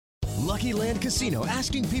Lucky Land Casino,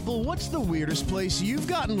 asking people, what's the weirdest place you've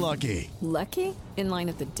gotten lucky? Lucky? In line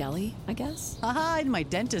at the deli, I guess? Aha, in my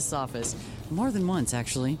dentist's office. More than once,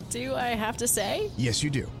 actually. Do I have to say? Yes, you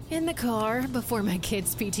do. In the car before my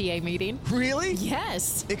kids' PTA meeting. Really?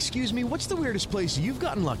 Yes. Excuse me, what's the weirdest place you've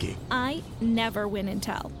gotten lucky? I never win and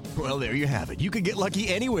tell. Well, there you have it. You can get lucky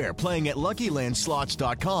anywhere, playing at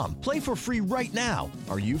LuckyLandSlots.com. Play for free right now.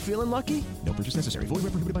 Are you feeling lucky? No purchase necessary. Void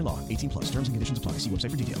where prohibited by law. 18+. Terms and conditions apply. See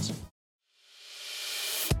website for details.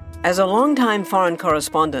 As a longtime foreign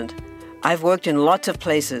correspondent, I've worked in lots of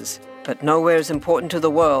places, but nowhere as important to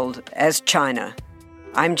the world as China.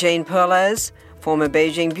 I'm Jane Perlez, former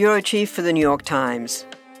Beijing bureau chief for the New York Times.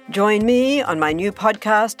 Join me on my new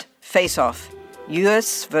podcast, Face Off,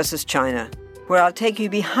 US versus China, where I'll take you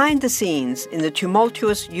behind the scenes in the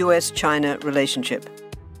tumultuous US-China relationship.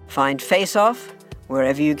 Find Face Off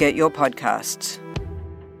wherever you get your podcasts.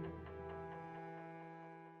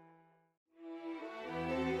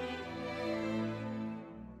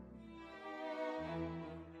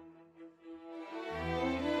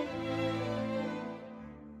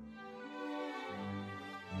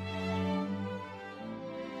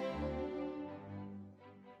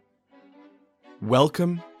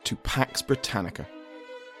 Welcome to Pax Britannica.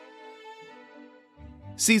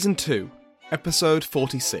 Season 2, Episode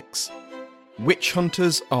 46, Witch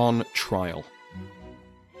Hunters on Trial.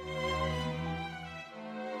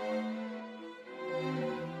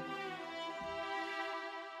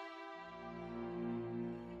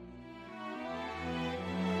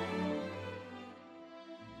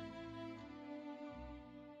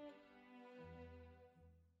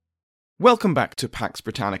 Welcome back to Pax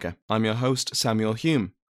Britannica. I'm your host, Samuel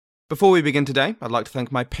Hume. Before we begin today, I'd like to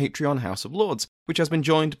thank my Patreon House of Lords, which has been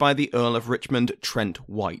joined by the Earl of Richmond, Trent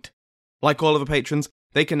White. Like all of the patrons,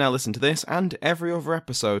 they can now listen to this and every other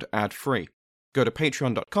episode ad-free. Go to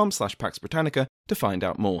patreon.com/Pax Britannica to find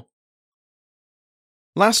out more.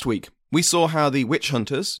 Last week, we saw how the witch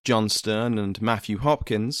hunters, John Stern and Matthew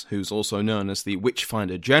Hopkins, who's also known as the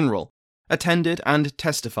Witchfinder General, attended and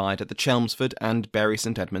testified at the Chelmsford and Bury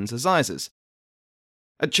St Edmunds Assizes.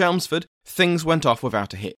 At Chelmsford, things went off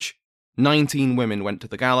without a hitch. 19 women went to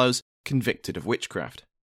the gallows, convicted of witchcraft.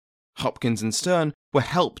 Hopkins and Stern were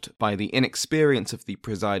helped by the inexperience of the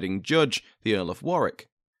presiding judge, the Earl of Warwick.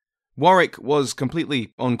 Warwick was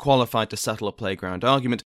completely unqualified to settle a playground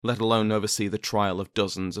argument, let alone oversee the trial of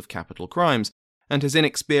dozens of capital crimes, and his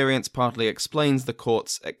inexperience partly explains the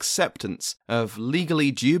court's acceptance of legally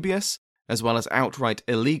dubious as well as outright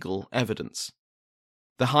illegal evidence.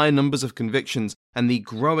 The high numbers of convictions and the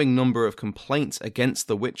growing number of complaints against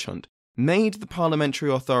the witch hunt made the parliamentary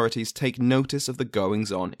authorities take notice of the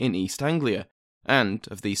goings-on in East Anglia, and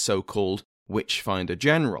of the so-called Witchfinder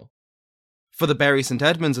General. For the Bury St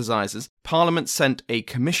Edmunds Assizes, Parliament sent a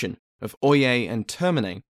commission of Oyer and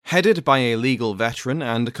Termine, headed by a legal veteran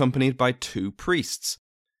and accompanied by 2 priests.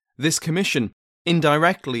 This commission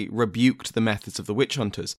indirectly rebuked the methods of the witch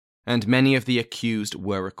hunters, and many of the accused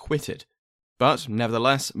were acquitted. But,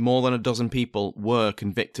 nevertheless, more than a dozen people were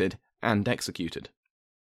convicted and executed.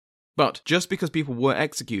 But just because people were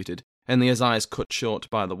executed and the Assize cut short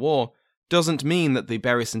by the war, doesn't mean that the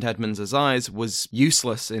Bury St Edmunds Assize was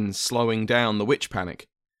useless in slowing down the witch panic.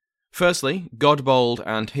 Firstly, Godbold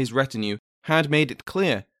and his retinue had made it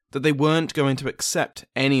clear that they weren't going to accept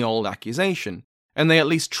any old accusation, and they at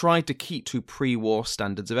least tried to keep to pre-war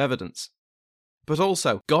standards of evidence. But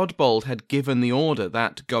also, Godbold had given the order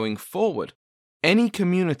that, going forward, any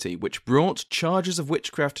community which brought charges of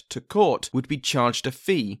witchcraft to court would be charged a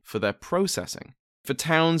fee for their processing. For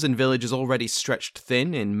towns and villages already stretched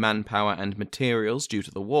thin in manpower and materials due to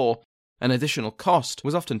the war, an additional cost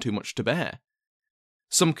was often too much to bear.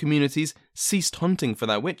 Some communities ceased hunting for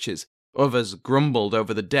their witches, others grumbled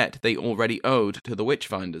over the debt they already owed to the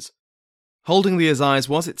witchfinders. Holding the Assize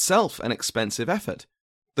was itself an expensive effort.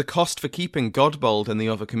 The cost for keeping Godbold and the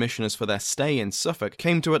other commissioners for their stay in Suffolk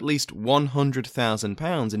came to at least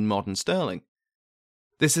 £100,000 in modern sterling.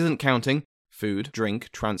 This isn't counting food, drink,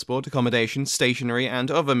 transport, accommodation, stationery, and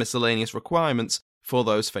other miscellaneous requirements for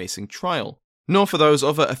those facing trial, nor for those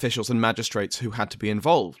other officials and magistrates who had to be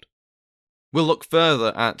involved. We'll look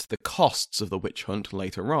further at the costs of the witch hunt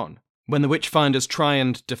later on, when the witchfinders try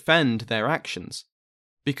and defend their actions,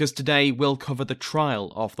 because today we'll cover the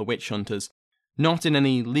trial of the witch hunters, not in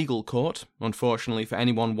any legal court, unfortunately for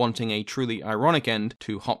anyone wanting a truly ironic end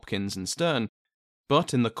to Hopkins and Stern,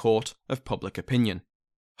 but in the court of public opinion.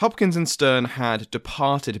 Hopkins and Stern had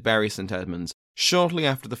departed Bury St Edmunds shortly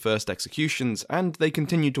after the first executions, and they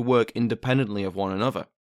continued to work independently of one another.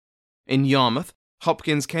 In Yarmouth,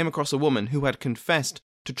 Hopkins came across a woman who had confessed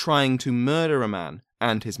to trying to murder a man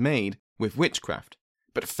and his maid with witchcraft,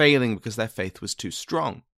 but failing because their faith was too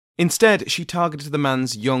strong. Instead, she targeted the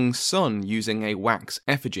man's young son using a wax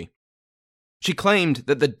effigy. She claimed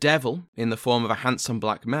that the devil, in the form of a handsome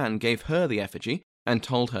black man, gave her the effigy and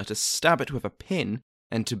told her to stab it with a pin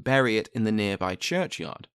and to bury it in the nearby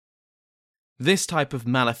churchyard. This type of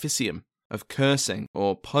maleficium, of cursing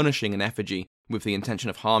or punishing an effigy with the intention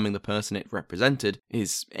of harming the person it represented,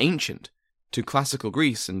 is ancient, to classical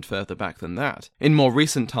Greece and further back than that. In more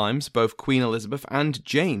recent times, both Queen Elizabeth and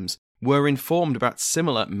James were informed about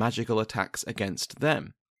similar magical attacks against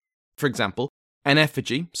them. For example, an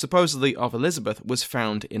effigy, supposedly of Elizabeth, was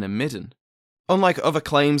found in a midden. Unlike other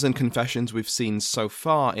claims and confessions we've seen so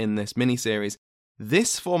far in this miniseries,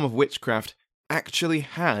 this form of witchcraft actually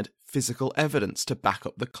had physical evidence to back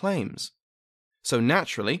up the claims. So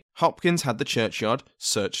naturally, Hopkins had the churchyard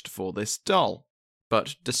searched for this doll.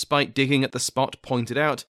 But despite digging at the spot pointed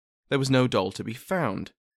out, there was no doll to be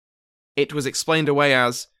found. It was explained away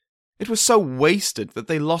as, it was so wasted that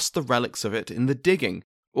they lost the relics of it in the digging,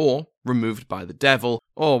 or removed by the devil,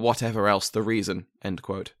 or whatever else the reason, end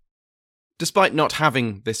quote. Despite not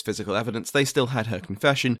having this physical evidence, they still had her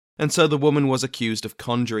confession, and so the woman was accused of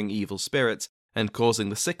conjuring evil spirits and causing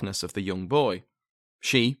the sickness of the young boy.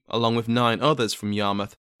 She, along with 9 others from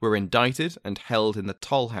Yarmouth, were indicted and held in the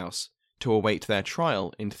toll house to await their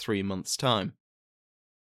trial in 3 months' time.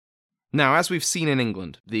 Now, as we've seen in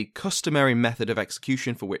England, the customary method of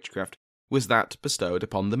execution for witchcraft was that bestowed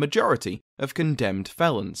upon the majority of condemned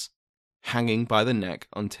felons, hanging by the neck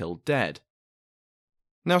until dead.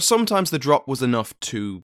 Now, sometimes the drop was enough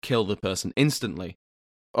to kill the person instantly.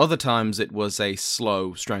 Other times it was a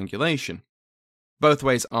slow strangulation. Both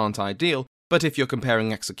ways aren't ideal, but if you're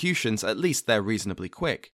comparing executions, at least they're reasonably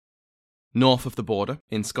quick. North of the border,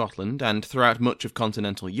 in Scotland, and throughout much of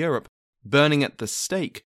continental Europe, burning at the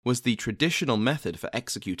stake was the traditional method for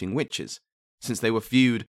executing witches, since they were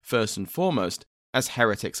viewed, first and foremost, as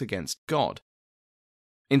heretics against God.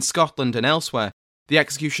 In Scotland and elsewhere, the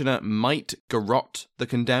executioner might garrote the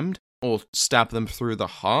condemned, or stab them through the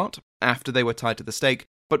heart after they were tied to the stake,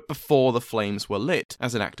 but before the flames were lit,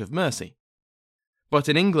 as an act of mercy. But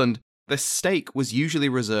in England, the stake was usually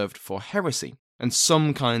reserved for heresy, and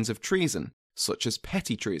some kinds of treason, such as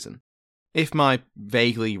petty treason. If my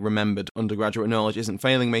vaguely remembered undergraduate knowledge isn't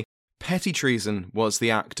failing me, petty treason was the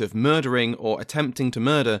act of murdering or attempting to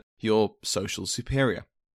murder your social superior.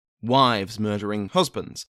 Wives murdering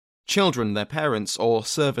husbands, children their parents, or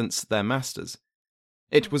servants their masters.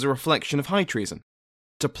 It was a reflection of high treason.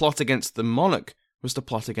 To plot against the monarch was to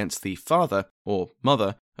plot against the father or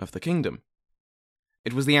mother of the kingdom.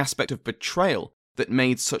 It was the aspect of betrayal that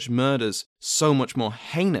made such murders so much more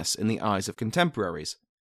heinous in the eyes of contemporaries.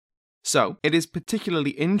 So, it is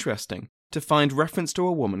particularly interesting to find reference to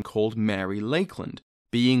a woman called Mary Lakeland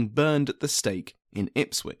being burned at the stake in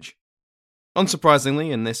Ipswich.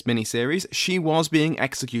 Unsurprisingly, in this miniseries, she was being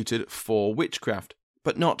executed for witchcraft,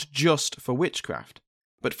 but not just for witchcraft,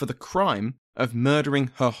 but for the crime of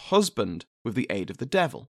murdering her husband with the aid of the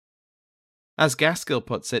devil. As Gaskell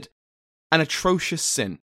puts it, an atrocious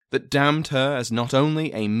sin that damned her as not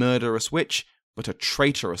only a murderous witch, but a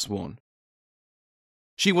traitorous one.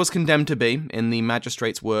 She was condemned to be, in the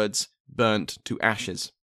magistrate's words, burnt to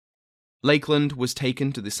ashes. Lakeland was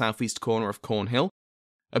taken to the southeast corner of Cornhill.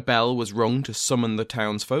 A bell was rung to summon the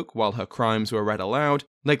townsfolk while her crimes were read aloud.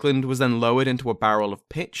 Lakeland was then lowered into a barrel of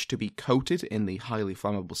pitch to be coated in the highly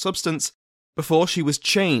flammable substance, before she was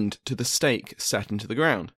chained to the stake set into the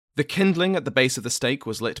ground. The kindling at the base of the stake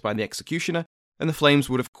was lit by the executioner, and the flames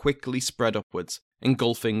would have quickly spread upwards,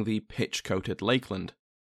 engulfing the pitch-coated Lakeland.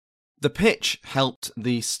 The pitch helped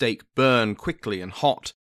the stake burn quickly and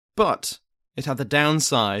hot, but it had the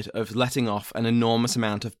downside of letting off an enormous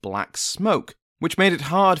amount of black smoke, which made it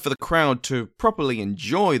hard for the crowd to properly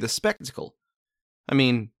enjoy the spectacle. I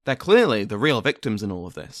mean, they're clearly the real victims in all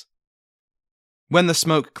of this. When the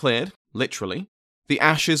smoke cleared, literally, the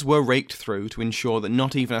ashes were raked through to ensure that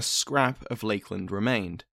not even a scrap of Lakeland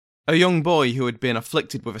remained. A young boy who had been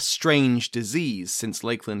afflicted with a strange disease since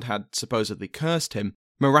Lakeland had supposedly cursed him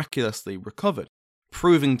miraculously recovered,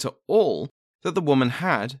 proving to all that the woman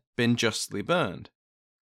had been justly burned.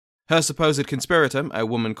 Her supposed conspirator, a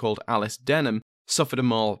woman called Alice Denham, suffered a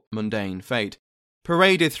more mundane fate,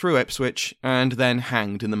 paraded through Ipswich, and then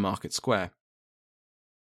hanged in the market square.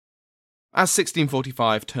 As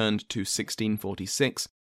 1645 turned to 1646,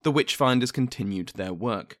 the witch-finders continued their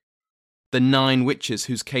work. The 9 witches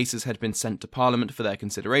whose cases had been sent to Parliament for their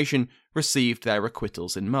consideration received their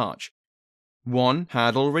acquittals in March. 1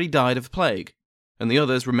 had already died of plague, and the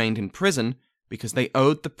others remained in prison because they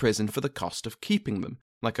owed the prison for the cost of keeping them,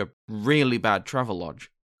 like a really bad travelodge.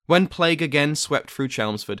 When plague again swept through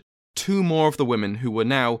Chelmsford, 2 more of the women who were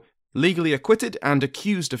now legally acquitted and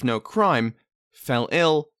accused of no crime fell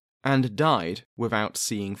ill and died without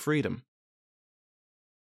seeing freedom.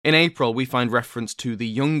 In April, we find reference to the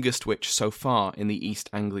youngest witch so far in the East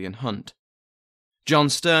Anglian hunt. John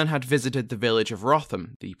Stern had visited the village of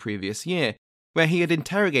Wrotham the previous year, where he had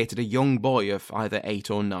interrogated a young boy of either 8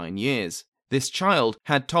 or 9 years. This child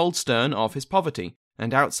had told Stern of his poverty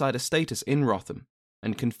and outsider status in Wrotham,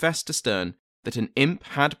 and confessed to Stern that an imp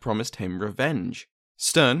had promised him revenge.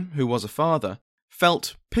 Stern, who was a father,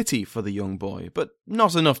 felt pity for the young boy, but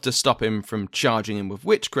not enough to stop him from charging him with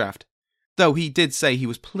witchcraft, though he did say he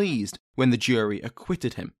was pleased when the jury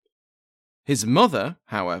acquitted him. His mother,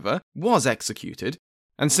 however, was executed,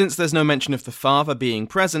 and since there's no mention of the father being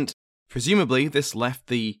present, presumably this left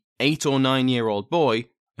the 8 or 9-year-old boy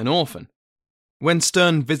an orphan. When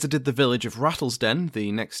Stern visited the village of Rattlesden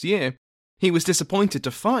the next year, he was disappointed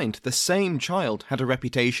to find the same child had a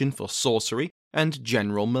reputation for sorcery and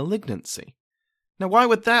general malignancy. Now, why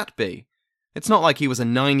would that be? It's not like he was a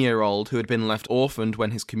 9-year-old who had been left orphaned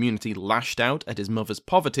when his community lashed out at his mother's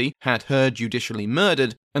poverty, had her judicially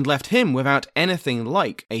murdered, and left him without anything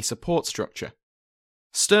like a support structure.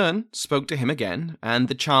 Stern spoke to him again, and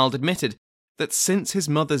the child admitted that since his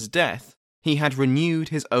mother's death, he had renewed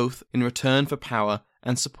his oath in return for power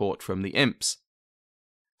and support from the imps.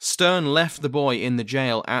 Stern left the boy in the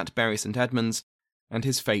jail at Bury St Edmunds, and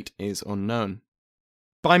his fate is unknown.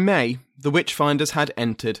 By May, the witchfinders had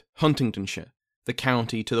entered Huntingdonshire, the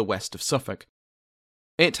county to the west of Suffolk.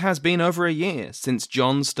 It has been over a year since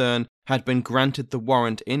John Stern had been granted the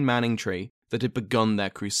warrant in Manningtree that had begun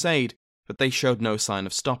their crusade, but they showed no sign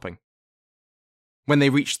of stopping. When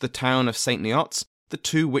they reached the town of St Neots, the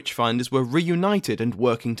 2 witchfinders were reunited and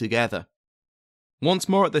working together. Once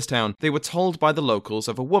more at this town, they were told by the locals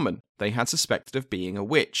of a woman they had suspected of being a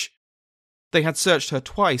witch. They had searched her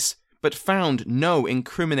twice, but found no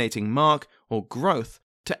incriminating mark or growth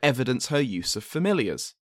to evidence her use of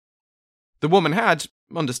familiars. The woman had,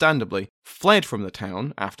 understandably, fled from the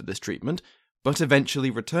town after this treatment, but eventually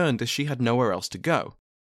returned as she had nowhere else to go.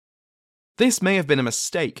 This may have been a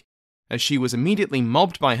mistake, as she was immediately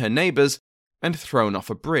mobbed by her neighbours and thrown off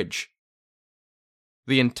a bridge.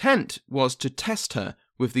 The intent was to test her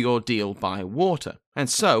with the ordeal by water, and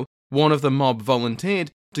so one of the mob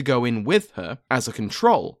volunteered to go in with her as a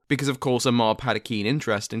control, because of course a mob had a keen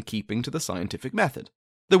interest in keeping to the scientific method.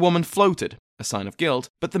 The woman floated, a sign of guilt,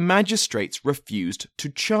 but the magistrates refused to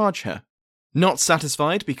charge her. Not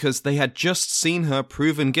satisfied because they had just seen her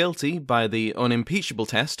proven guilty by the unimpeachable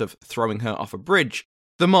test of throwing her off a bridge,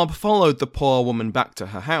 the mob followed the poor woman back to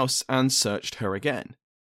her house and searched her again.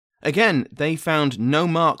 Again, they found no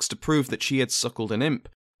marks to prove that she had suckled an imp,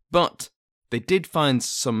 but they did find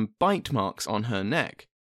some bite marks on her neck.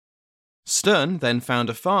 Stern then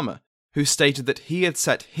found a farmer who stated that he had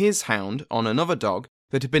set his hound on another dog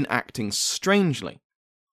that had been acting strangely,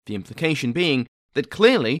 the implication being that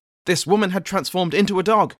clearly this woman had transformed into a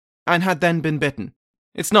dog and had then been bitten.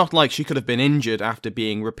 It's not like she could have been injured after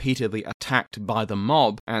being repeatedly attacked by the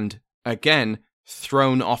mob and, again,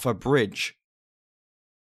 thrown off a bridge.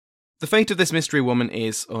 The fate of this mystery woman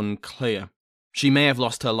is unclear. She may have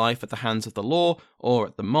lost her life at the hands of the law or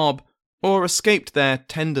at the mob, or escaped their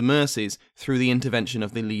tender mercies through the intervention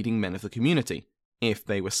of the leading men of the community, if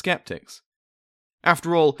they were skeptics.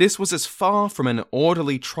 After all, this was as far from an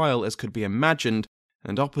orderly trial as could be imagined,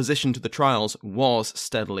 and opposition to the trials was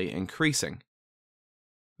steadily increasing.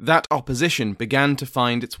 That opposition began to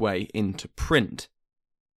find its way into print.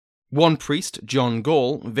 One priest, John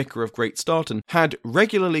Gall, vicar of Great Staughton, had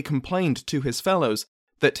regularly complained to his fellows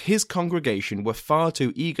that his congregation were far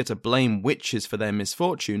too eager to blame witches for their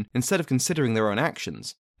misfortune instead of considering their own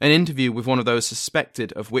actions. An interview with one of those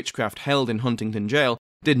suspected of witchcraft held in Huntingdon Jail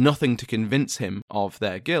did nothing to convince him of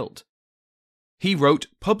their guilt. He wrote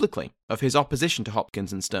publicly of his opposition to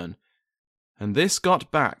Hopkins and Stern, and this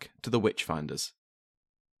got back to the witchfinders.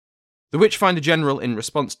 The Witchfinder General, in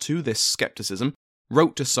response to this scepticism,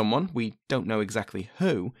 wrote to someone, we don't know exactly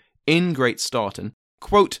who, in Great Staughton,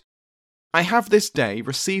 quote, "I have this day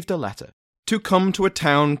received a letter to come to a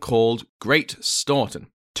town called Great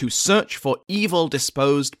Staughton, to search for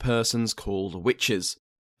evil-disposed persons called witches.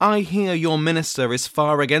 I hear your minister is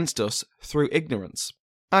far against us through ignorance.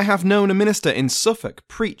 I have known a minister in Suffolk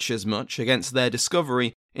preach as much against their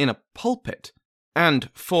discovery in a pulpit, and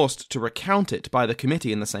forced to recount it by the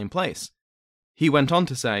committee in the same place." He went on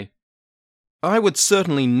to say, "I would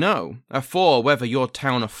certainly know, afore whether your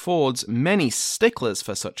town affords many sticklers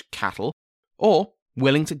for such cattle, or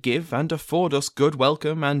willing to give and afford us good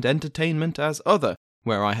welcome and entertainment as other,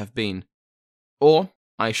 where I have been. Or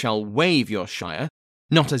I shall waive your shire,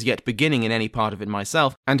 not as yet beginning in any part of it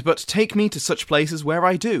myself, and but take me to such places where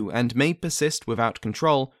I do, and may persist without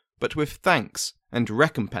control, but with thanks and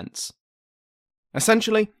recompense.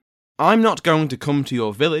 Essentially, I'm not going to come to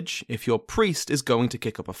your village if your priest is going to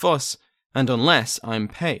kick up a fuss, and unless I'm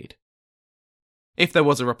paid. If there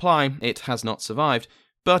was a reply, it has not survived,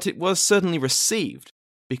 but it was certainly received,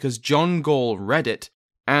 because John Gall read it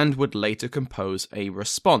and would later compose a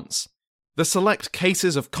response. The Select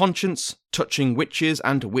Cases of Conscience Touching Witches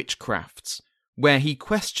and Witchcrafts, where he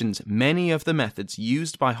questions many of the methods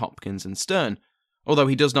used by Hopkins and Stern, although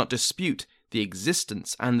he does not dispute the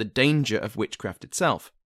existence and the danger of witchcraft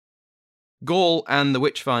itself. Gall and the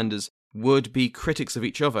Witchfinders would be critics of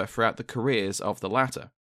each other throughout the careers of the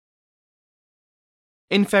latter.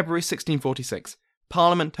 In February 1646,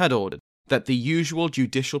 Parliament had ordered that the usual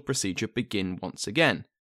judicial procedure begin once again,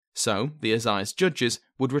 so the assize judges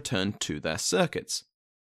would return to their circuits.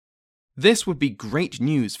 This would be great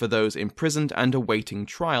news for those imprisoned and awaiting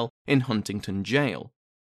trial in Huntington Jail.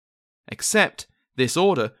 Except, this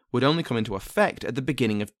order would only come into effect at the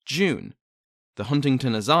beginning of June. The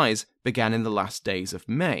Huntington Assize began in the last days of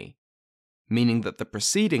May, meaning that the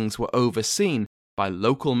proceedings were overseen by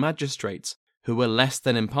local magistrates who were less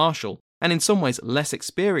than impartial and in some ways less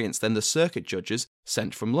experienced than the circuit judges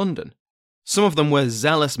sent from London. Some of them were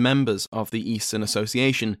zealous members of the Eastern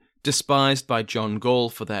Association, despised by John Gall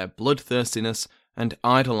for their bloodthirstiness and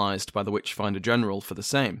idolised by the Witchfinder General for the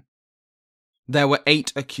same. There were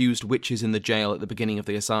 8 accused witches in the jail at the beginning of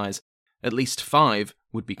the assize. At least 5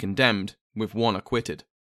 would be condemned, with 1 acquitted.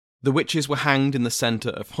 The witches were hanged in the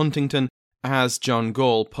centre of Huntington as John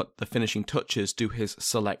Gall put the finishing touches to his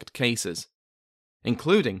Select Cases,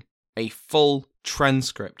 including a full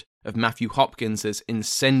transcript of Matthew Hopkins's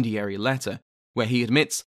incendiary letter, where he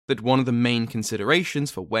admits that one of the main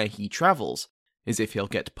considerations for where he travels is if he'll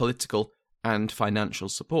get political and financial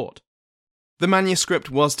support. The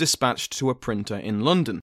manuscript was dispatched to a printer in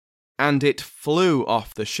London, and it flew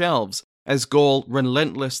off the shelves as Gall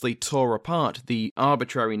relentlessly tore apart the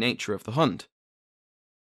arbitrary nature of the hunt.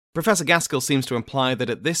 Professor Gaskell seems to imply that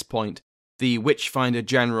at this point, the Witchfinder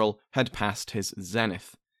General had passed his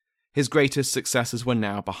zenith. His greatest successes were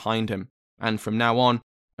now behind him, and from now on,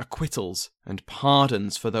 acquittals and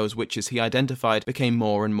pardons for those witches he identified became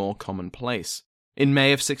more and more commonplace. In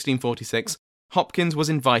May of 1646, Hopkins was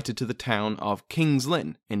invited to the town of King's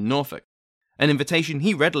Lynn in Norfolk, an invitation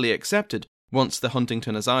he readily accepted once the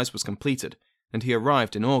Huntington Assize was completed, and he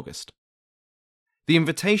arrived in August. The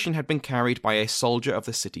invitation had been carried by a soldier of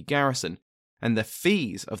the city garrison, and the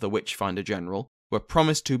fees of the Witchfinder General were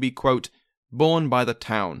promised to be, quote, borne by the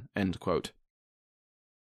town, end quote.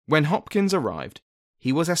 When Hopkins arrived,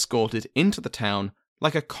 he was escorted into the town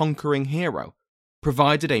like a conquering hero,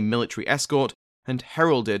 provided a military escort, and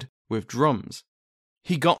heralded with drums.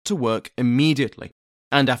 He got to work immediately,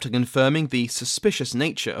 and after confirming the suspicious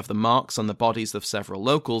nature of the marks on the bodies of several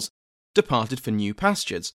locals, departed for new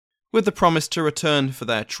pastures, with the promise to return for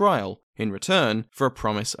their trial, in return for a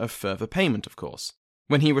promise of further payment, of course.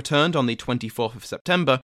 When he returned on the 24th of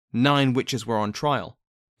September, 9 witches were on trial,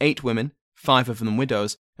 8 women, 5 of them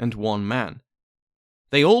widows, and 1 man.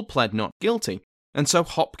 They all pled not guilty, and so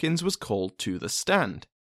Hopkins was called to the stand.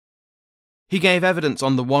 He gave evidence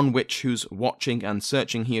on the one witch whose watching and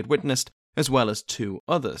searching he had witnessed, as well as 2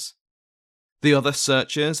 others. The other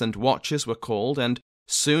searchers and watchers were called, and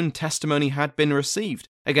soon testimony had been received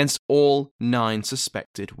against all 9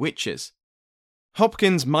 suspected witches.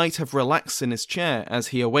 Hopkins might have relaxed in his chair as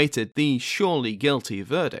he awaited the surely guilty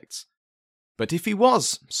verdicts. But if he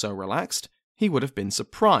was so relaxed, he would have been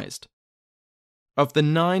surprised. Of the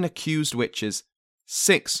 9 accused witches,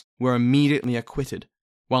 6 were immediately acquitted,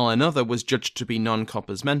 while another was judged to be non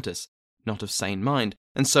compos mentis, not of sane mind,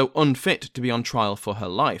 and so unfit to be on trial for her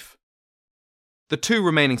life. The 2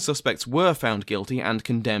 remaining suspects were found guilty and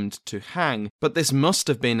condemned to hang, but this must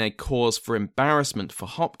have been a cause for embarrassment for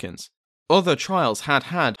Hopkins. Other trials had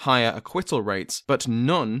had higher acquittal rates, but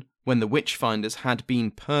none when the Witchfinders had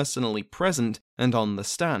been personally present and on the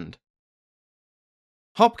stand.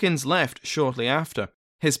 Hopkins left shortly after,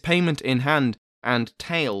 his payment in hand and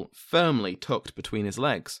tail firmly tucked between his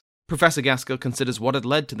legs. Professor Gaskell considers what had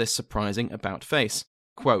led to this surprising about-face.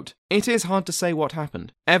 Quote, "It is hard to say what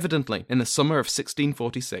happened. Evidently, in the summer of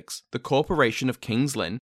 1646, the corporation of King's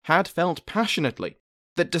Lynn had felt passionately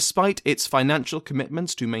that despite its financial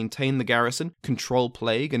commitments to maintain the garrison, control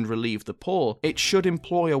plague, and relieve the poor, it should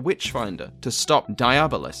employ a witch-finder to stop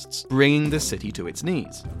diabolists bringing the city to its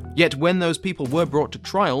knees. Yet when those people were brought to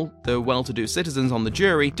trial, the well-to-do citizens on the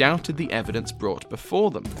jury doubted the evidence brought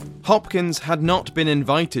before them. Hopkins had not been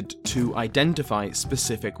invited to identify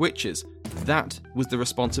specific witches. That was the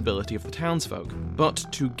responsibility of the townsfolk, but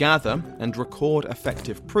to gather and record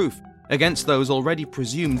effective proof against those already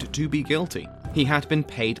presumed to be guilty. He had been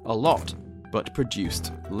paid a lot, but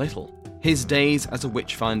produced little. His days as a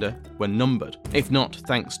witch-finder were numbered, if not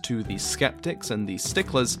thanks to the skeptics and the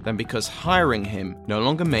sticklers, then because hiring him no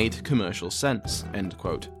longer made commercial sense." End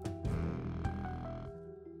quote.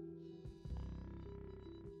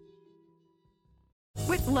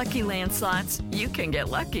 With Lucky Land Slots, you can get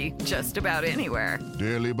lucky just about anywhere.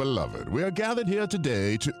 Dearly beloved, we are gathered here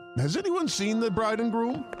today to... Has anyone seen the bride and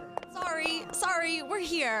groom? Sorry, we're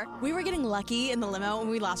here. We were getting lucky in the limo and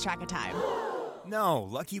we lost track of time. No,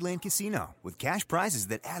 Lucky Land Casino, with cash prizes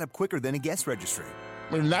that add up quicker than a guest registry.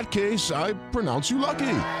 In that case, I pronounce you lucky.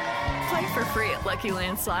 Play for free at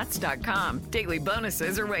LuckyLandSlots.com. Daily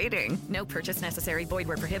bonuses are waiting. No purchase necessary. Void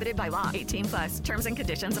where prohibited by law. 18+. Terms and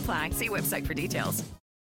conditions apply. See website for details.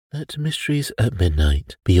 Let Mysteries at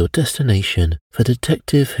Midnight be your destination for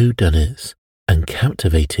detective whodunits and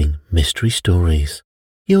captivating mystery stories.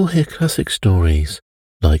 You'll hear classic stories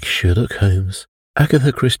like Sherlock Holmes,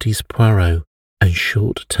 Agatha Christie's Poirot, and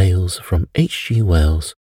short tales from H.G.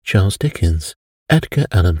 Wells, Charles Dickens, Edgar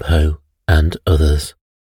Allan Poe, and others.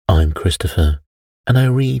 I'm Christopher, and I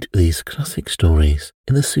read these classic stories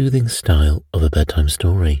in the soothing style of a bedtime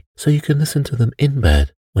story, so you can listen to them in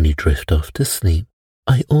bed when you drift off to sleep.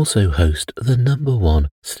 I also host the #1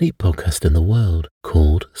 sleep podcast in the world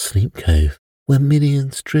called Sleep Cove, where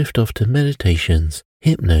millions drift off to meditations,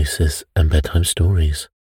 hypnosis, and bedtime stories.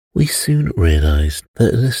 We soon realized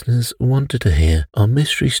that listeners wanted to hear our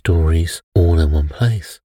mystery stories all in one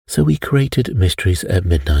place, so we created Mysteries at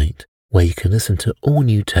Midnight, where you can listen to all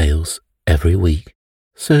new tales every week.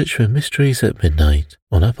 Search for Mysteries at Midnight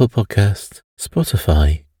on Apple Podcasts,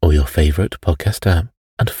 Spotify, or your favorite podcast app,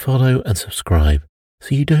 and follow and subscribe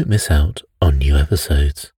so you don't miss out on new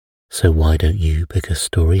episodes. So why don't you pick a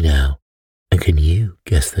story now? And can you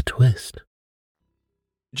guess the twist?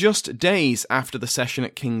 Just days after the session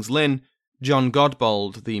at King's Lynn, John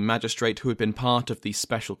Godbold, the magistrate who had been part of the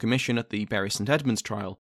special commission at the Bury St Edmunds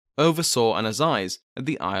trial, oversaw an assize at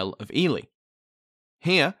the Isle of Ely.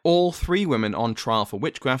 Here, all 3 women on trial for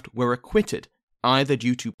witchcraft were acquitted, either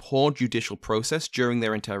due to poor judicial process during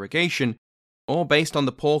their interrogation, or based on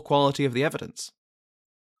the poor quality of the evidence.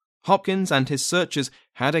 Hopkins and his searchers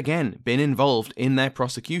had again been involved in their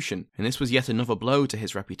prosecution, and this was yet another blow to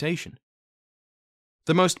his reputation.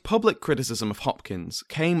 The most public criticism of Hopkins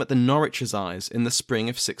came at the Norwich Assize in the spring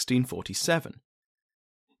of 1647.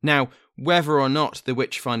 Now, whether or not the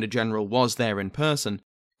Witchfinder General was there in person,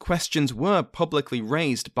 questions were publicly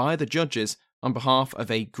raised by the judges on behalf of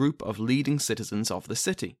a group of leading citizens of the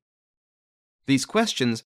city. These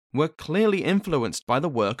questions were clearly influenced by the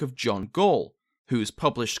work of John Gall, whose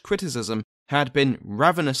published criticism had been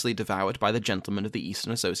ravenously devoured by the gentlemen of the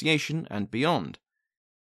Eastern Association and beyond.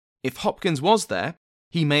 If Hopkins was there,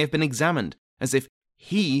 he may have been examined as if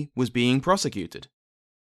he was being prosecuted.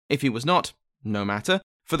 If he was not, no matter,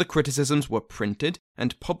 for the criticisms were printed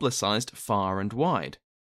and publicised far and wide.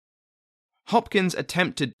 Hopkins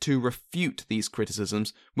attempted to refute these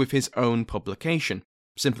criticisms with his own publication,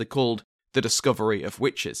 simply called The Discovery of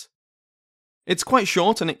Witches. It's quite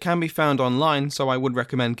short and it can be found online, so I would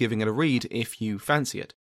recommend giving it a read if you fancy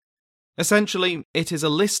it. Essentially, it is a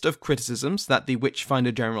list of criticisms that the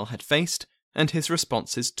Witchfinder General had faced, and his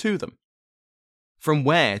responses to them. From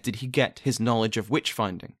where did he get his knowledge of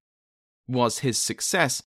witch-finding? Was his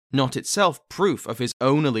success not itself proof of his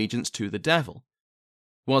own allegiance to the devil?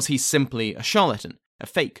 Was he simply a charlatan, a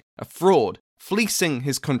fake, a fraud, fleecing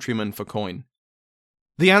his countrymen for coin?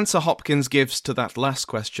 The answer Hopkins gives to that last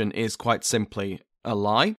question is quite simply a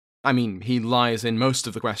lie. I mean, he lies in most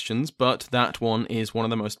of the questions, but that one is one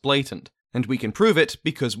of the most blatant, and we can prove it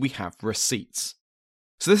because we have receipts.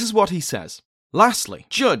 So this is what he says. Lastly,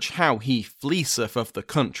 judge how he fleeceth of the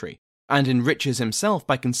country, and enriches himself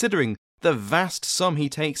by considering the vast sum he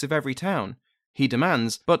takes of every town. He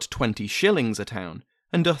demands but 20 shillings a town,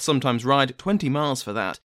 and doth sometimes ride 20 miles for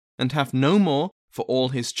that, and hath no more for all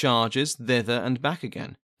his charges thither and back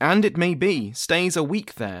again. And it may be, stays a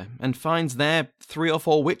week there, and finds there 3 or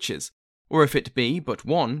 4 witches, or if it be but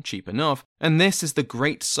one, cheap enough, and this is the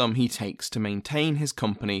great sum he takes to maintain his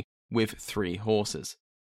company with 3 horses.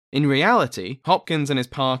 In reality, Hopkins and his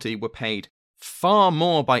party were paid far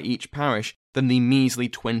more by each parish than the measly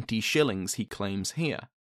 20 shillings he claims here.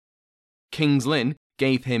 King's Lynn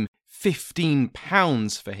gave him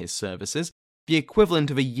 £15 for his services, the equivalent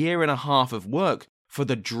of a year and a half of work for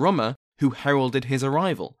the drummer who heralded his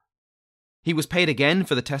arrival. He was paid again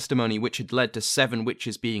for the testimony which had led to 7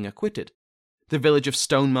 witches being acquitted. The village of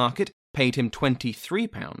Stonemarket paid him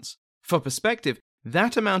 £23. For perspective,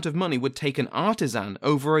 that amount of money would take an artisan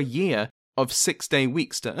over a year of 6-day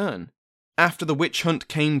weeks to earn. After the witch hunt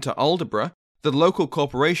came to Aldeburgh, the local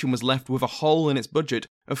corporation was left with a hole in its budget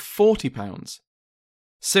of £40.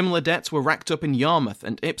 Similar debts were racked up in Yarmouth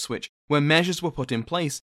and Ipswich, where measures were put in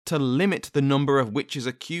place to limit the number of witches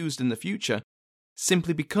accused in the future,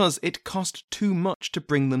 simply because it cost too much to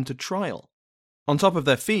bring them to trial. On top of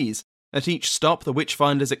their fees, at each stop the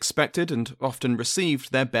witch-finders expected and often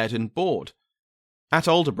received their bed and board. At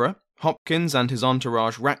Aldeburgh, Hopkins and his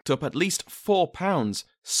entourage racked up at least £4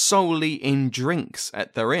 solely in drinks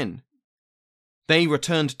at their inn. They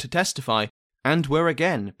returned to testify and were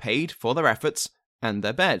again paid for their efforts and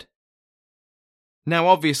their bed. Now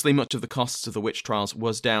obviously much of the costs of the witch trials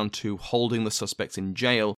was down to holding the suspects in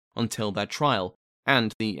jail until their trial,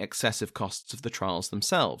 and the excessive costs of the trials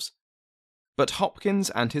themselves. But Hopkins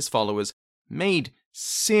and his followers made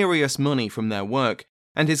serious money from their work,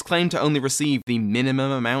 and his claim to only receive the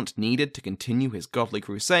minimum amount needed to continue his godly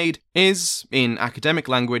crusade is, in academic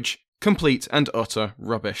language, complete and utter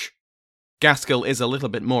rubbish. Gaskell is a little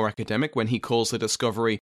bit more academic when he calls the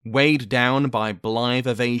discovery weighed down by blithe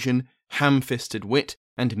evasion, ham-fisted wit,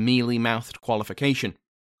 and mealy-mouthed qualification.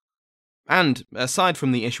 And, aside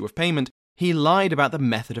from the issue of payment, he lied about the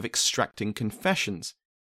method of extracting confessions.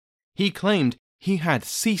 He claimed he had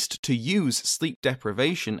ceased to use sleep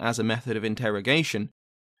deprivation as a method of interrogation,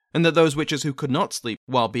 and that those witches who could not sleep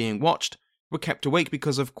while being watched were kept awake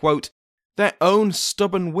because of, quote, their own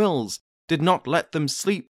stubborn wills did not let them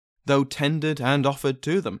sleep, though tendered and offered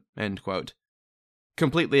to them, end quote.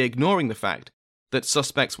 Completely ignoring the fact that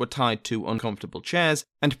suspects were tied to uncomfortable chairs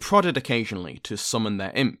and prodded occasionally to summon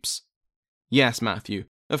their imps. Yes, Matthew,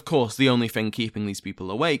 of course the only thing keeping these people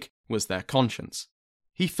awake was their conscience.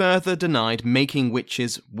 He further denied making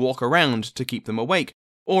witches walk around to keep them awake,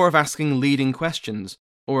 or of asking leading questions,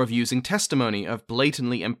 or of using testimony of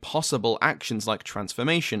blatantly impossible actions like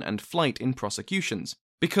transformation and flight in prosecutions.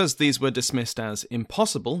 Because these were dismissed as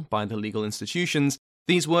impossible by the legal institutions,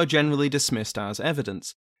 these were generally dismissed as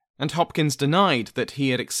evidence, and Hopkins denied that he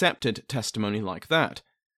had accepted testimony like that.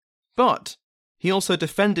 But he also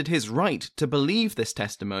defended his right to believe this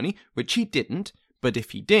testimony, which he didn't, but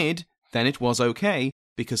if he did, then it was okay,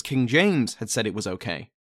 because King James had said it was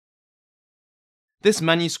okay. This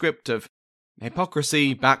manuscript of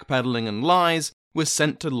hypocrisy, backpedaling, and lies was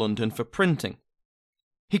sent to London for printing.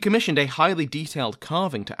 He commissioned a highly detailed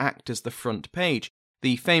carving to act as the front page,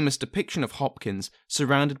 the famous depiction of Hopkins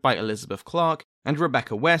surrounded by Elizabeth Clark and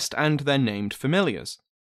Rebecca West and their named familiars.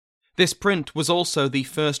 This print was also the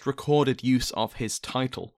first recorded use of his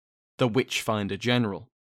title, the Witchfinder General.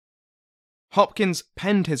 Hopkins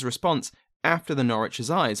penned his response after the Norwich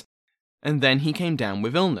Assize, and then he came down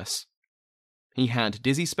with illness. He had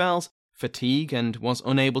dizzy spells, fatigue, and was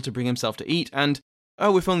unable to bring himself to eat, and,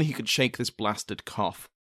 oh, if only he could shake this blasted cough.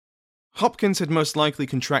 Hopkins had most likely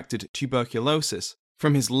contracted tuberculosis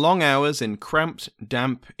from his long hours in cramped,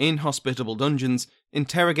 damp, inhospitable dungeons,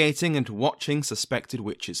 interrogating and watching suspected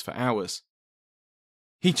witches for hours.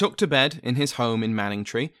 He took to bed in his home in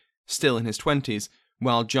Manningtree, still in his 20s,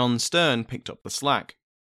 while John Stern picked up the slack.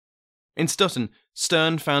 In Stutton,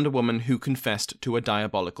 Stern found a woman who confessed to a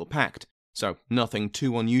diabolical pact, so nothing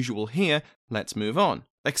too unusual here, let's move on,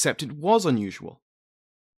 except it was unusual.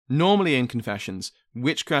 Normally in confessions,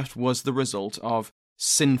 witchcraft was the result of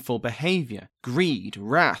sinful behaviour, greed,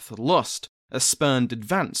 wrath, lust, a spurned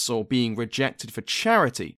advance, or being rejected for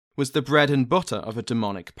charity was the bread and butter of a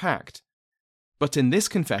demonic pact. But in this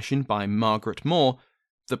confession by Margaret Moore,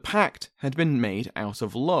 the pact had been made out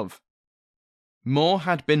of love. Moore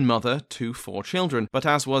had been mother to 4 children, but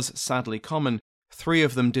as was sadly common, 3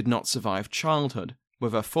 of them did not survive childhood,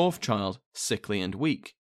 with her 4th child sickly and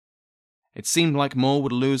weak. It seemed like Moore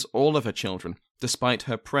would lose all of her children, despite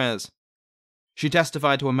her prayers. She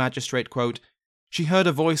testified to a magistrate, quote, she heard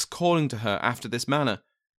a voice calling to her after this manner,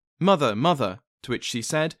 Mother, mother, to which she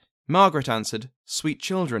said, Margaret answered, Sweet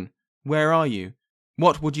children, where are you?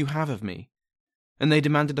 What would you have of me? And they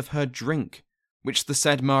demanded of her drink, which the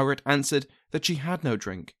said Margaret answered that she had no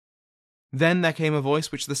drink. Then there came a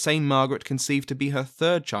voice which the same Margaret conceived to be her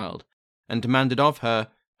 3rd child, and demanded of her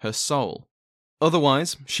soul.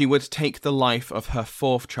 Otherwise, she would take the life of her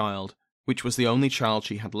 4th child, which was the only child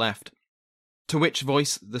she had left. To which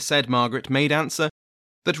voice the said Margaret made answer,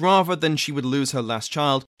 that rather than she would lose her last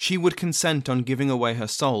child, she would consent on giving away her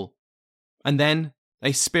soul. And then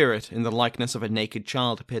a spirit in the likeness of a naked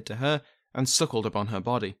child appeared to her and suckled upon her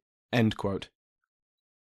body. End quote.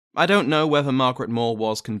 I don't know whether Margaret More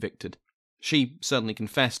was convicted. She certainly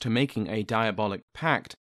confessed to making a diabolic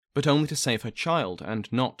pact, but only to save her child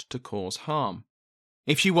and not to cause harm.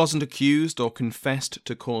 If she wasn't accused or confessed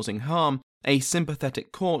to causing harm, a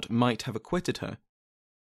sympathetic court might have acquitted her.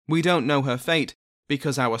 We don't know her fate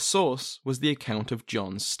because our source was the account of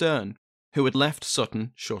John Stern, who had left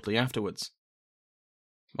Sutton shortly afterwards.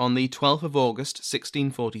 On the 12th of August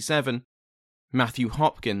 1647, Matthew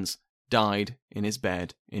Hopkins died in his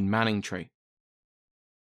bed in Manningtree.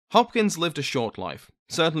 Hopkins lived a short life,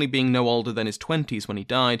 certainly being no older than his 20s when he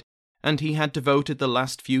died, and he had devoted the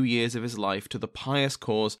last few years of his life to the pious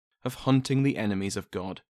cause of hunting the enemies of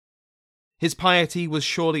God. His piety was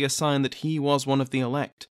surely a sign that he was one of the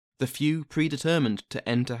elect, the few predetermined to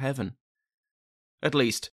enter heaven. At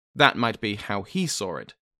least, that might be how he saw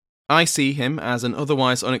it. I see him as an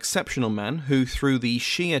otherwise unexceptional man who, through the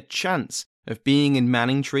sheer chance of being in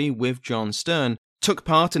Manningtree with John Stern, took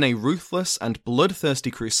part in a ruthless and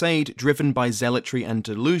bloodthirsty crusade driven by zealotry and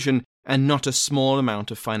delusion, and not a small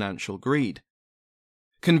amount of financial greed.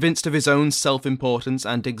 Convinced of his own self-importance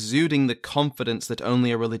and exuding the confidence that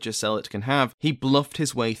only a religious zealot can have, he bluffed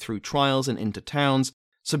his way through trials and into towns,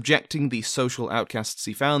 subjecting the social outcasts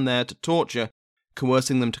he found there to torture,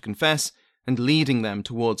 coercing them to confess, and leading them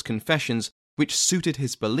towards confessions which suited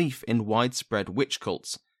his belief in widespread witch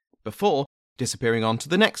cults, before disappearing on to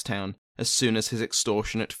the next town as soon as his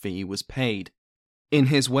extortionate fee was paid. In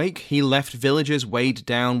his wake, he left villages weighed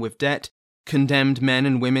down with debt, condemned men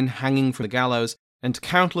and women hanging from the gallows, and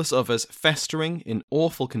countless others festering in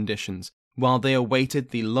awful conditions while they awaited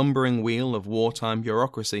the lumbering wheel of wartime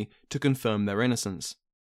bureaucracy to confirm their innocence.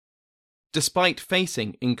 Despite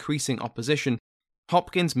facing increasing opposition,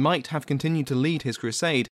 Hopkins might have continued to lead his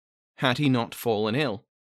crusade had he not fallen ill.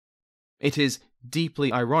 It is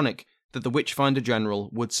deeply ironic that the Witchfinder General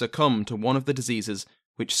would succumb to one of the diseases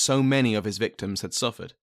which so many of his victims had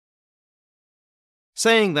suffered.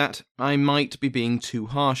 Saying that, I might be being too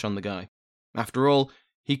harsh on the guy. After all,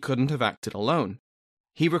 he couldn't have acted alone.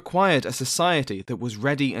 He required a society that was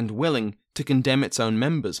ready and willing to condemn its own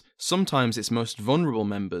members, sometimes its most vulnerable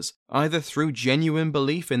members, either through genuine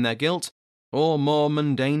belief in their guilt or more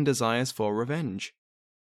mundane desires for revenge.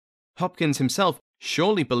 Hopkins himself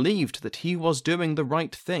surely believed that he was doing the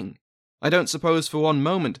right thing. I don't suppose for one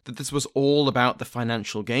moment that this was all about the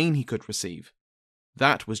financial gain he could receive.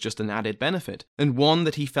 That was just an added benefit, and one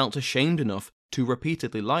that he felt ashamed enough to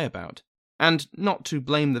repeatedly lie about. And not to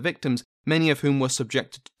blame the victims, many of whom were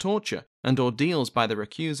subjected to torture and ordeals by their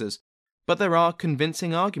accusers, but there are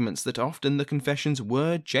convincing arguments that often the confessions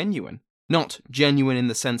were genuine. Not genuine in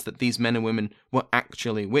the sense that these men and women were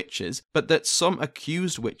actually witches, but that some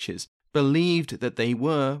accused witches believed that they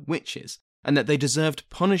were witches, and that they deserved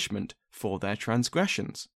punishment for their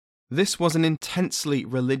transgressions. This was an intensely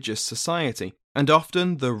religious society, and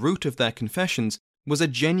often the root of their confessions was a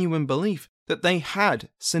genuine belief that they had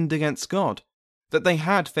sinned against God, that they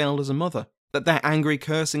had failed as a mother, that their angry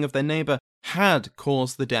cursing of their neighbour had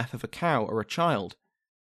caused the death of a cow or a child.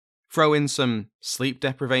 Throw in some sleep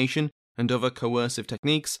deprivation and other coercive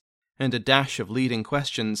techniques, and a dash of leading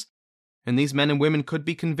questions, and these men and women could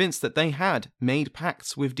be convinced that they had made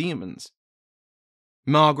pacts with demons.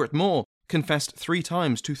 Margaret More confessed 3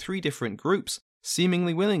 times to 3 different groups,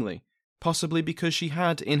 seemingly willingly, possibly because she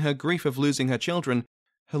had, in her grief of losing her children,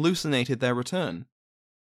 hallucinated their return.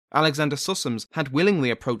 Alexander Sussems had willingly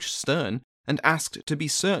approached Stern and asked to be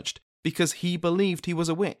searched because he believed he was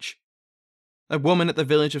a witch. A woman at the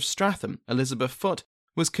village of Stratham, Elizabeth Foote,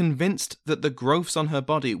 was convinced that the growths on her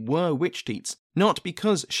body were witch teats, not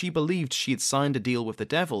because she believed she had signed a deal with the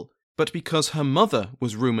devil, but because her mother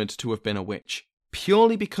was rumoured to have been a witch.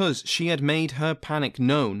 Purely because she had made her panic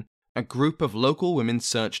known, a group of local women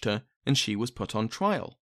searched her and she was put on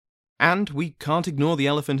trial. And we can't ignore the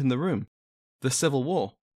elephant in the room, the Civil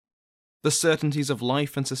War. The certainties of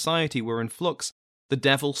life and society were in flux. The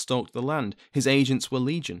devil stalked the land, his agents were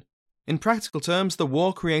legion. In practical terms, the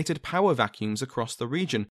war created power vacuums across the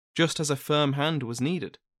region, just as a firm hand was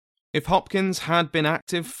needed. If Hopkins had been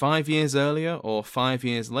active 5 years earlier or 5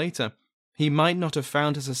 years later, he might not have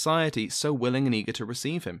found a society so willing and eager to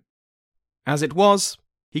receive him. As it was,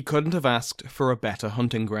 he couldn't have asked for a better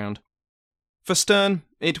hunting ground. For Stern,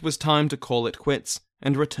 it was time to call it quits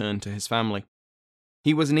and return to his family.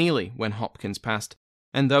 He was in Ely when Hopkins passed,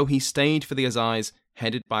 and though he stayed for the Assize,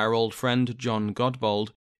 headed by our old friend John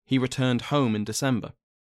Godbold, he returned home in December.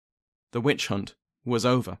 The witch hunt was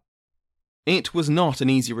over. It was not an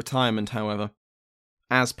easy retirement, however.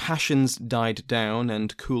 As passions died down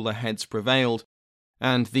and cooler heads prevailed,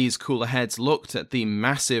 and these cooler heads looked at the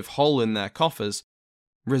massive hole in their coffers,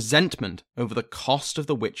 resentment over the cost of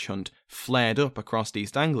the witch hunt flared up across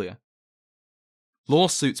East Anglia.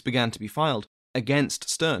 Lawsuits began to be filed against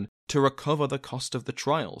Sterne to recover the cost of the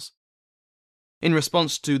trials. In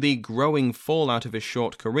response to the growing fallout of his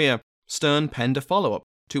short career, Sterne penned a follow-up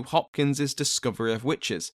to Hopkins's Discovery of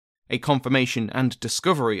Witches, a confirmation and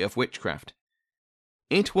discovery of witchcraft.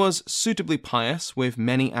 It was suitably pious, with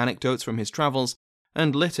many anecdotes from his travels,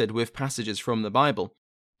 and littered with passages from the Bible,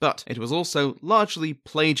 but it was also largely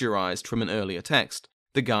plagiarized from an earlier text,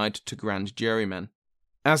 the Guide to Grand Jurymen.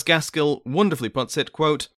 As Gaskell wonderfully puts it,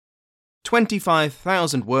 quote,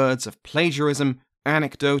 25,000 words of plagiarism,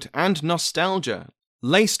 anecdote, and nostalgia,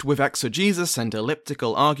 laced with exegesis and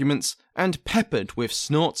elliptical arguments, and peppered with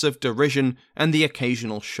snorts of derision and the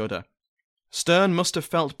occasional shudder. Sterne must have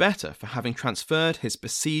felt better for having transferred his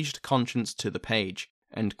besieged conscience to the page.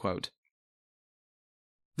 End quote.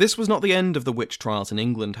 This was not the end of the witch trials in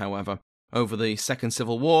England, however. Over the Second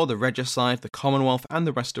Civil War, the Regicide, the Commonwealth, and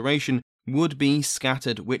the Restoration would be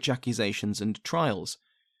scattered witch accusations and trials.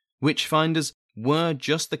 Witch-finders were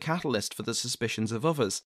just the catalyst for the suspicions of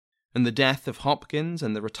others, and the death of Hopkins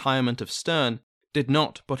and the retirement of Sterne did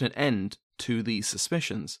not put an end to these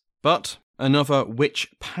suspicions. But another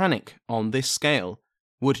witch panic on this scale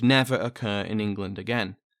would never occur in England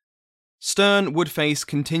again. Sterne would face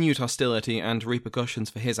continued hostility and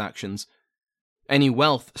repercussions for his actions. Any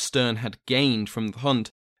wealth Sterne had gained from the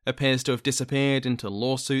hunt appears to have disappeared into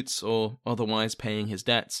lawsuits or otherwise paying his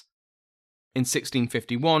debts. In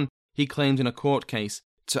 1651, he claimed in a court case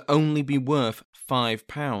to only be worth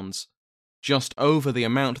 £5, just over the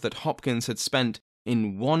amount that Hopkins had spent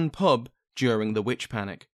in one pub during the witch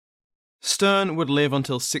panic. Sterne would live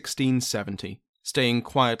until 1670, staying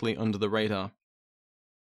quietly under the radar.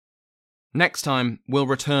 Next time, we'll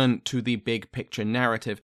return to the big picture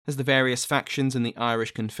narrative as the various factions in the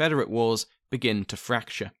Irish Confederate Wars begin to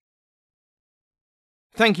fracture.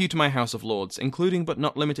 Thank you to my House of Lords, including but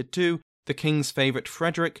not limited to the King's favourite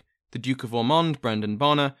Frederick, the Duke of Ormond, Brendan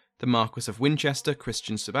Bonner, the Marquess of Winchester,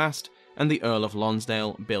 Christian Sebast, and the Earl of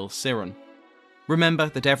Lonsdale, Bill Siron. Remember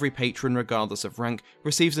that every patron, regardless of rank,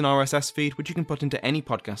 receives an RSS feed which you can put into any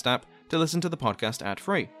podcast app to listen to the podcast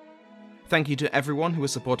ad-free. Thank you to everyone who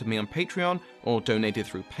has supported me on Patreon, or donated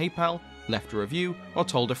through PayPal, left a review, or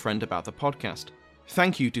told a friend about the podcast.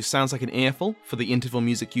 Thank you to Sounds Like an Earful for the interval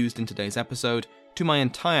music used in today's episode, to my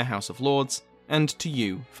entire House of Lords, and to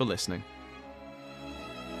you for listening.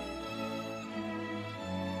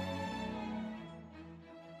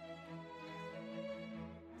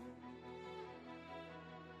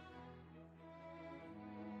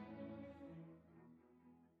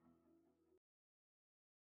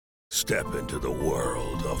 Step into the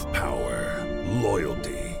world of power,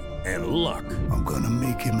 loyalty, and luck. I'm gonna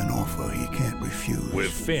make him an offer he can't refuse.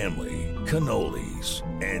 With family, cannolis,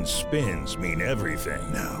 and spins mean everything.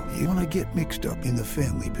 Now, you wanna get mixed up in the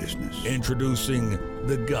family business. Introducing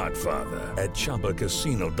The Godfather at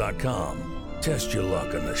ChumbaCasino.com. Test your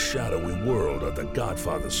luck in the shadowy world of The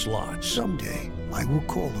Godfather slot. Someday, I will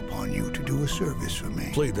call upon you to do a service for me.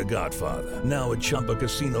 Play The Godfather, now at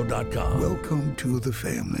ChumbaCasino.com. Welcome to the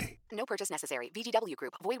family. No purchase necessary. VGW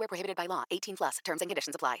Group. Void where prohibited by law. 18+. Terms and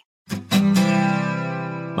conditions apply.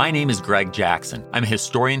 My name is Greg Jackson. I'm a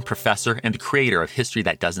historian, professor, and the creator of History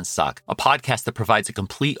That Doesn't Suck, a podcast that provides a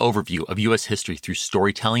complete overview of U.S. history through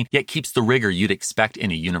storytelling, yet keeps the rigor you'd expect in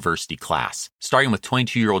a university class. Starting with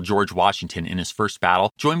 22-year-old George Washington in his first battle,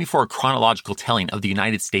 join me for a chronological telling of the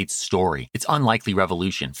United States story, its unlikely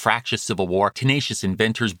revolution, fractious civil war, tenacious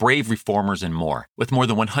inventors, brave reformers, and more. With more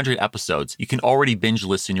than 100 episodes, you can already binge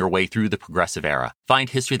listen your way through the progressive era. Find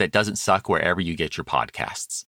History That Doesn't Suck wherever you get your podcasts.